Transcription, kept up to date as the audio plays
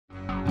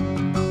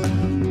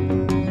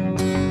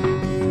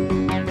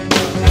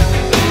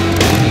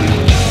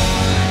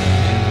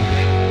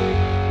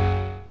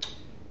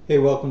Hey,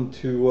 welcome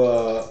to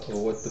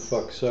What the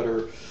Fuck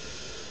Sutter.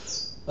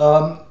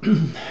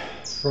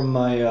 From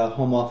my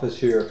home office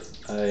here,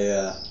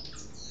 a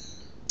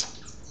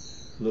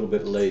little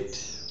bit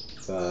late.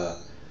 I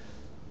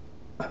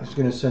was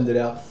going to send it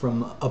out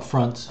from up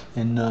front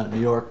in New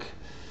York,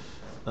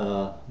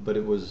 but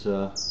it was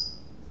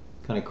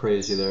kind of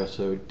crazy there,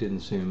 so it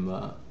didn't seem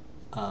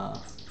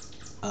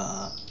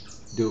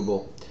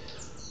doable.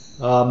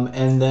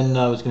 And then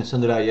I was going to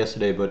send it out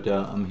yesterday, but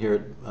I'm here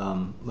at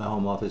my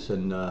home office,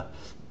 and I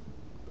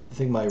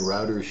think my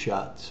router's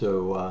shot,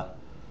 so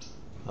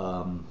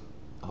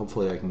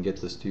hopefully I can get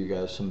this to you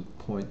guys some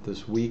point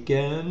this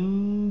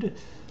weekend.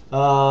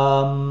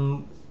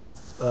 So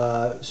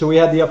we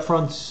had the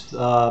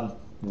upfronts,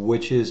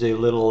 which is a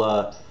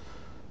little,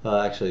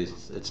 actually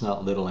it's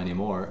not little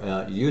anymore.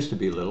 It used to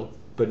be little,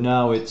 but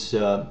now it's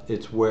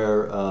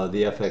where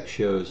the FX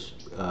shows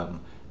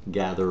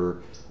gather.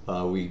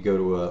 We go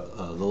to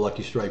the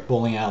Lucky Strike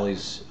bowling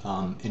alleys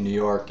in New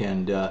York,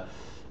 and it's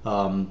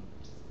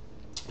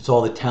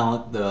all the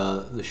talent,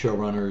 the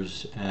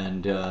showrunners,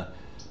 and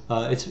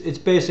it's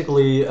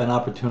basically an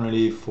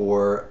opportunity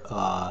for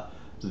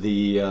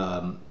the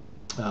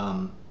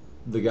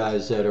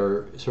guys that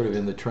are sort of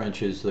in the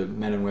trenches, the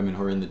men and women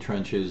who are in the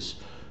trenches,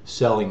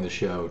 selling the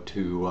show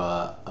to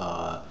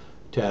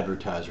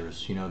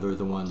advertisers. You know, they're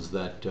the ones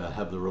that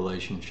have the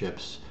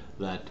relationships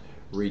that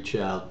reach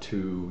out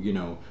to, you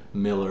know,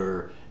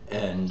 Miller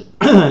and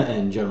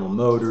and General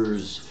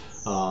Motors,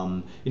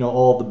 you know,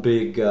 all the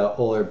big,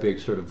 all our big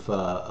sort of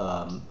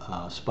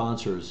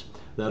sponsors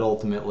that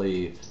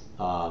ultimately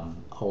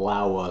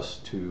allow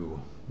us to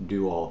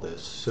do all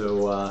this.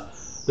 So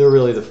they're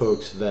really the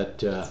folks that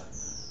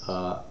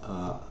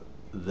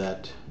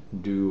that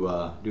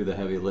do the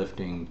heavy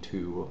lifting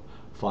to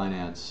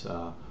finance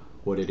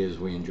what it is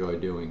we enjoy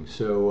doing.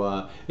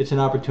 So it's an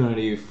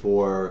opportunity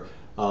for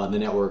the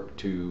network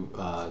to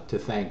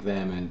thank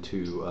them and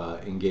to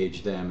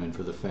engage them, and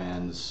for the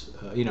fans.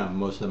 You know,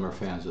 most of them are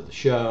fans of the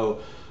show,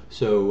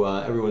 so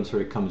everyone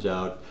sort of comes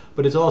out.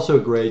 But it's also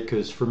great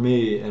because for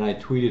me, and I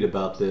tweeted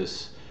about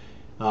this,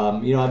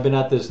 you know, I've been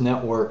at this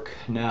network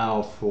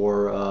now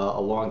for a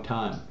long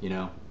time, you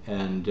know,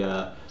 and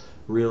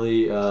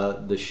really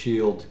the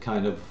Shield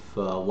kind of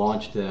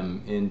launched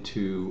them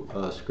into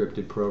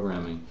scripted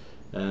programming,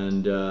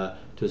 and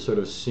to sort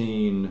of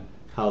seen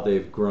how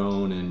they've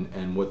grown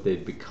and what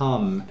they've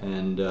become,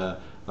 and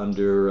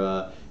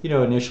under you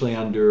know, initially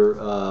under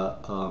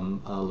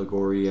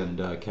Ligori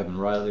and Kevin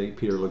Riley,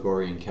 Peter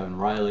Ligori and Kevin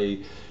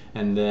Riley,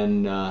 and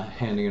then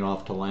handing it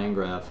off to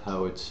Landgraf,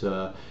 how it's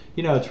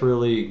you know, it's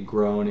really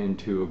grown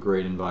into a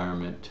great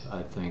environment,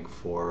 I think,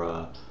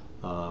 for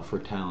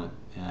talent,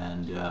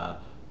 and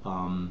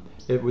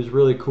it was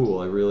really cool.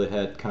 I really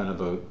had kind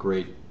of a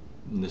great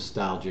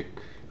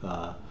nostalgic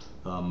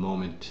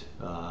moment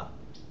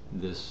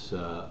this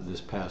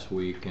past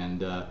week,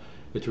 and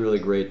it's really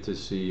great to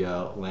see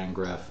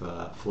Landgraf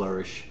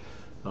flourish.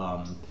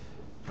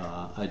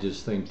 I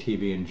just think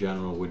TV in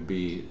general would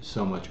be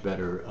so much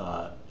better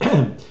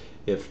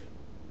if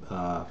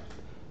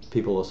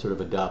people sort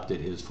of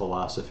adopted his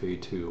philosophy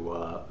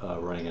to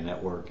running a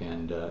network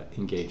and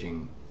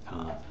engaging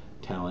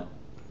talent.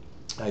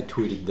 I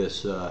tweeted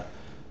this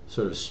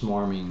sort of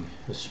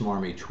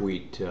smarmy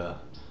tweet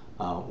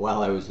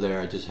while I was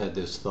there. I just had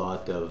this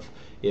thought of,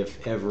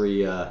 if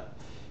every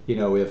you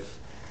know, if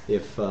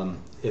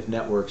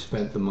networks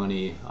spent the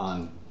money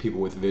on people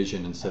with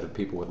vision instead of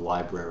people with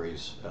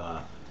libraries,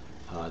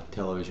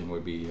 television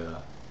would be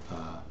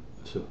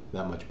so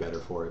that much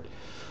better for it.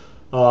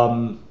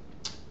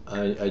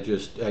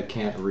 I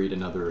can't read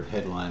another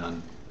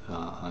headline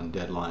on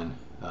Deadline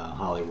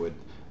Hollywood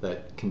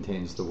that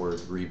contains the word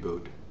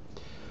reboot.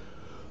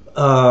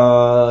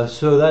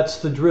 So that's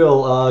the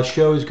drill.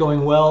 Show is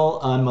going well.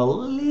 I'm a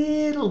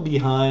little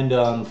behind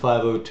on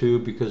 502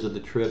 because of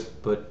the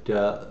trip, but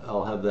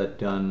I'll have that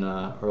done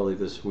early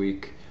this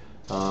week.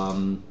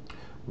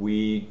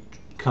 We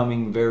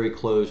coming very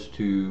close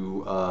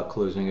to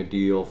closing a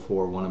deal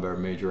for one of our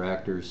major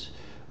actors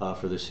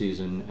for the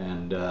season,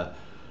 and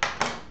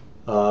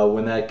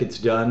when that gets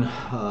done,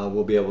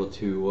 we'll be able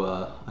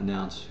to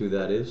announce who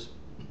that is.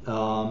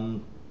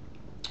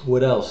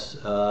 What else?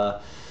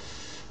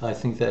 I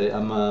think that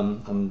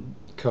I'm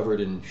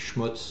covered in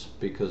schmutz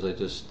because I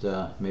just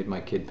made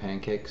my kid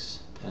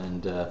pancakes,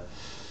 and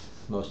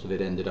most of it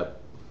ended up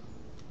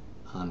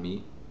on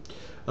me.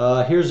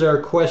 Here's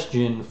our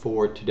question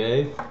for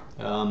today.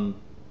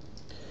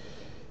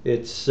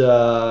 It's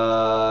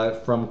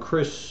from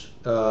Chris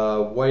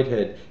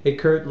Whitehead. Hey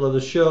Kurt, love the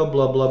show,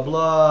 blah blah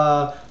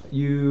blah.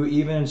 You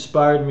even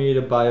inspired me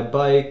to buy a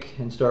bike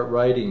and start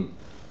riding.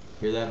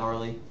 Hear that,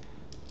 Harley?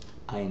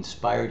 I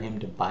inspired him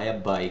to buy a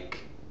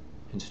bike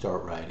and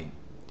start riding.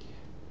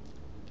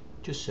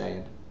 Just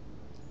saying.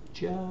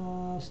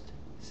 Just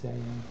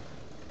saying.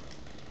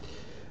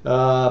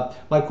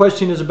 My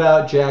question is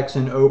about Jax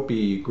and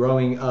Opie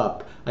growing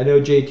up. I know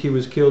JT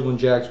was killed when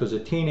Jax was a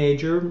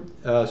teenager,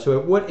 so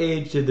at what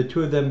age did the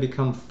two of them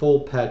become full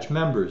patch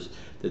members?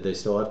 Did they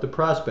still have to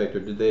prospect, or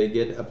did they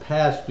get a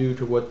pass due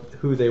to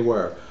who they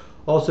were?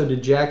 Also,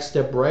 did Jack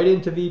step right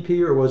into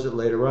VP or was it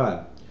later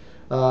on?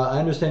 I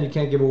understand you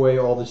can't give away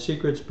all the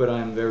secrets, but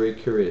I'm very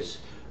curious.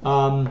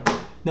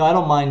 No, I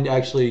don't mind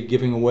actually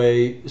giving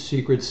away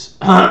secrets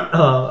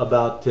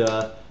about,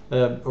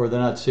 or they're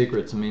not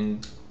secrets. I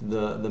mean,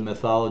 the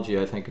mythology.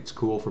 I think it's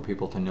cool for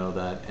people to know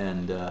that,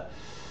 and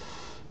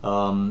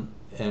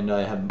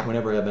I have,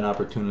 whenever I have an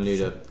opportunity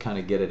to kind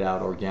of get it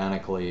out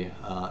organically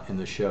in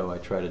the show, I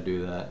try to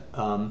do that.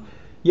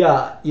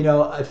 Yeah, you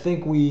know, I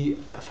think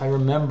if I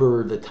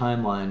remember the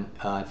timeline,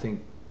 I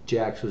think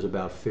Jax was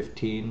about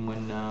 15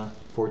 when,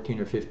 14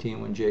 or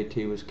 15 when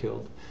JT was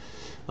killed.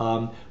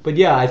 But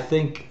yeah, I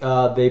think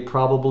they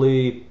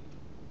probably,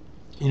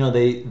 you know,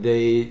 they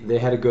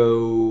had to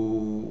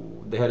go,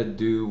 they had to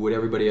do what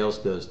everybody else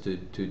does to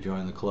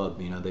join the club.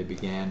 You know, they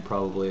began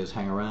probably as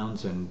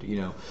hang-arounds, and you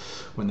know,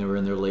 when they were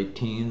in their late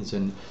teens.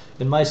 And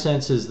my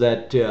sense is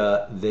that you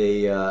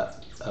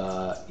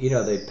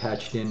know, they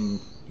patched in,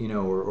 you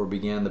know, or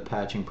began the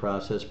patching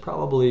process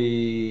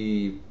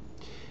probably,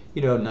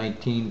 you know,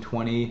 19,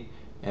 20,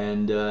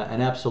 and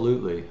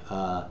absolutely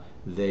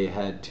they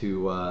had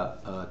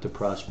to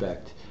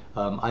prospect.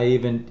 I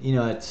even, you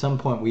know, at some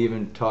point we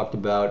even talked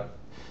about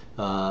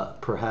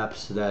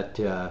perhaps that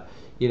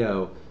you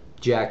know,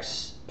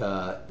 Jack's,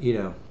 you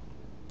know,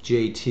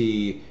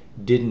 JT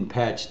didn't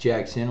patch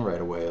Jax in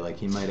right away. Like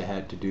he might have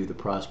had to do the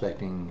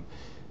prospecting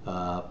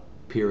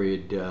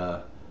period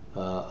a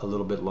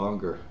little bit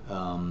longer,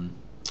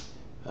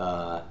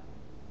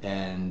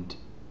 and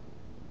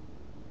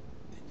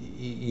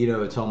you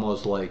know, it's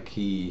almost like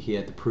he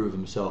had to prove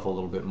himself a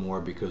little bit more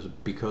because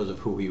of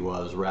who he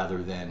was,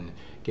 rather than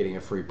getting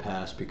a free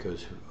pass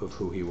because of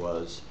who he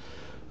was.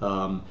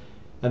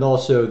 And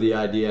also the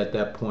idea at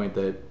that point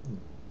that,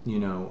 you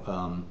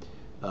know,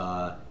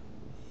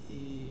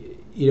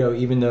 you know,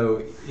 even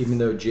though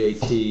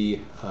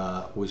JT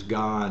was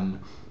gone,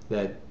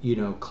 that, you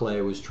know, Clay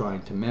was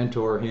trying to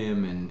mentor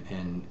him,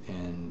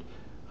 and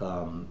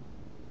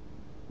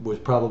was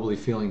probably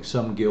feeling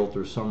some guilt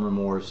or some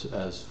remorse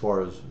as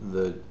far as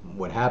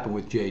what happened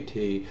with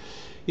JT.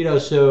 You know,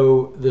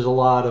 so there's a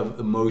lot of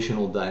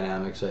emotional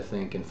dynamics, I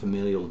think, and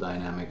familial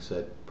dynamics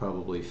that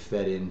probably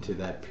fed into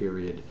that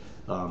period,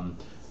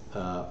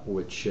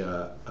 which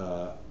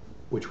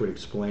would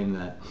explain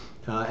that.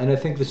 And I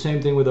think the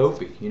same thing with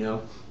Opie. You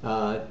know,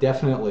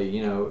 definitely.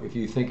 You know, if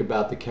you think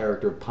about the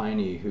character of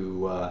Piney,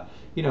 who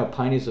you know,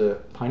 Piney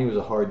was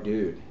a hard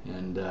dude,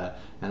 and I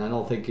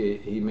don't think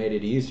he made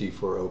it easy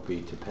for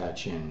Opie to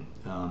patch in.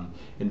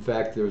 In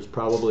fact, there was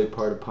probably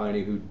part of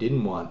Piney who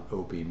didn't want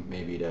Opie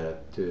maybe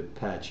to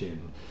patch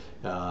in,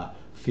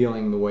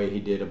 feeling the way he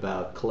did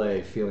about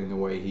Clay, feeling the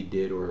way he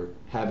did, or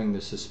having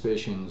the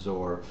suspicions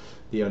or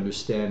the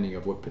understanding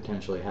of what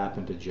potentially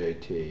happened to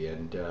JT.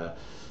 And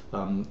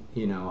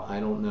you know, I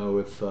don't know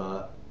if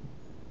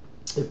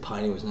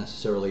Piney was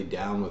necessarily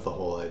down with the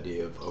whole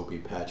idea of Opie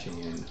patching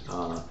in.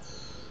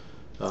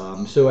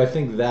 So I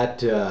think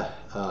that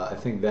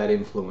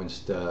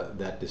influenced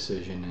that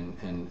decision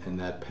and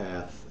that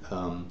path.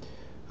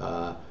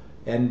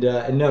 And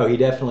no, he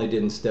definitely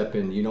didn't step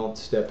in. You don't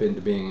step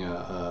into being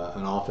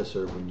an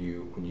officer when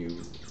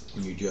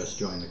you just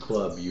join the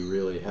club. You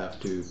really have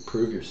to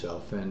prove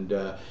yourself. And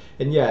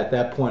yeah, at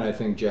that point, I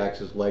think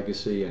Jax's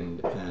legacy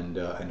and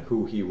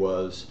who he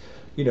was,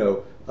 you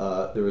know,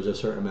 there was a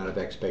certain amount of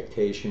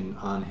expectation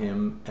on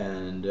him,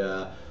 and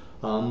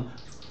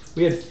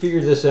we had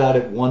figured this out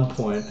at one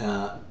point,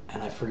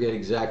 and I forget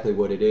exactly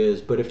what it is.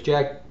 But if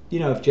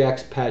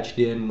Jack's patched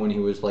in when he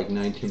was like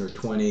 19 or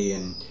 20,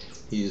 and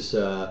he's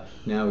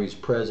now he's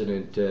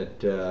president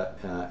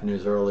in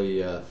his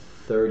early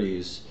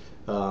 30s.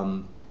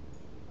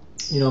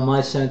 You know, my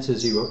sense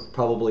is he was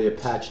probably a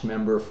patched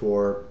member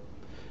for,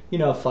 you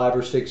know, 5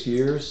 or 6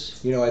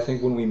 years. You know, I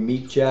think when we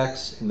meet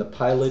Jax in the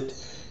pilot,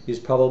 he's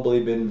probably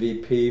been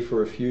VP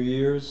for a few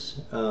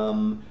years,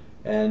 and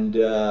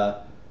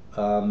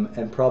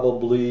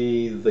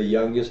probably the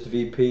youngest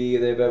VP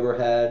they've ever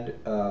had.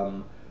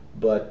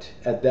 But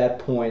at that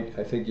point,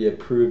 I think he had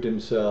proved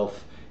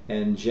himself,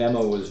 and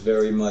Gemma was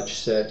very much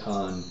set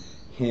on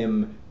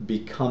him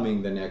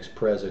becoming the next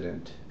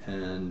president,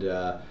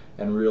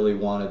 and really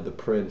wanted the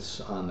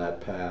prince on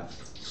that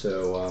path.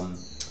 So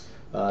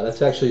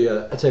that's actually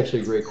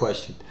a great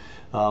question.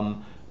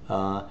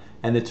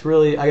 And it's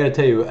really, I got to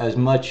tell you, as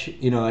much,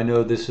 you know, I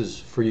know this is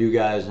for you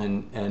guys,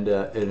 and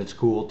it's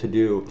cool to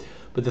do,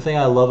 but the thing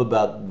I love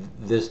about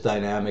this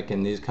dynamic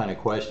and these kind of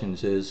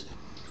questions is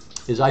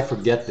I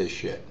forget this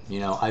shit. You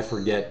know, I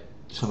forget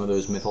some of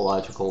those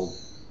mythological,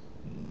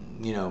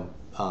 you know,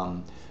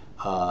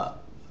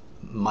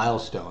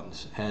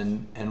 milestones,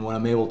 and when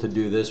I'm able to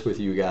do this with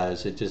you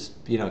guys, it just,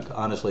 you know,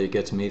 honestly, it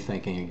gets me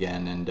thinking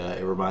again, and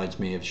it reminds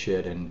me of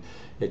shit, and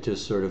it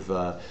just sort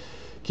of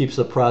keeps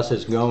the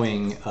process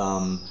going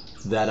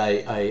that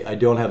I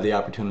don't have the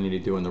opportunity to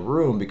do in the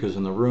room, because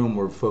in the room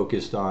we're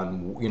focused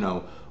on, you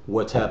know,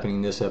 what's happening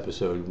in this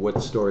episode,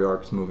 what story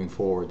arc is moving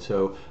forward.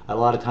 So a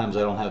lot of times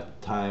I don't have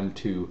time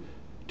to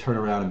turn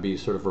around and be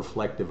sort of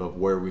reflective of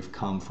where we've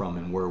come from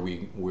and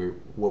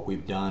what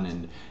we've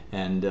done,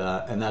 and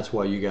that's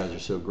why you guys are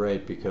so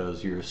great,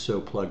 because you're so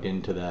plugged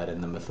into that,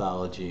 and the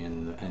mythology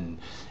and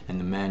the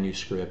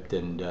manuscript,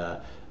 and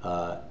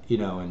you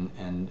know,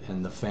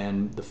 and the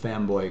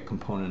fanboy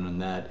component in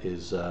that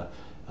is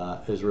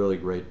really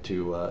great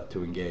to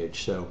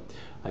engage. So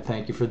I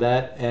thank you for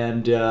that,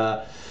 and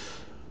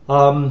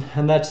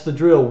that's the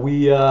drill.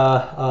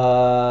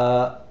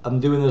 I'm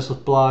doing this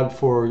blog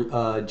for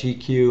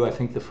GQ. I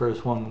think the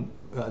first one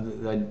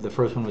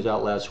was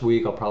out last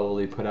week. I'll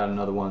probably put out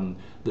another one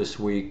this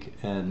week,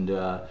 and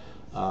so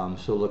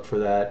look for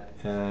that.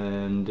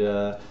 And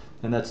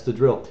that's the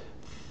drill.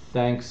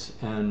 Thanks,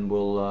 and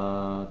we'll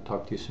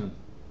talk to you soon.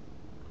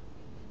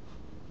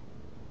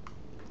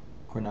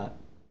 Or not.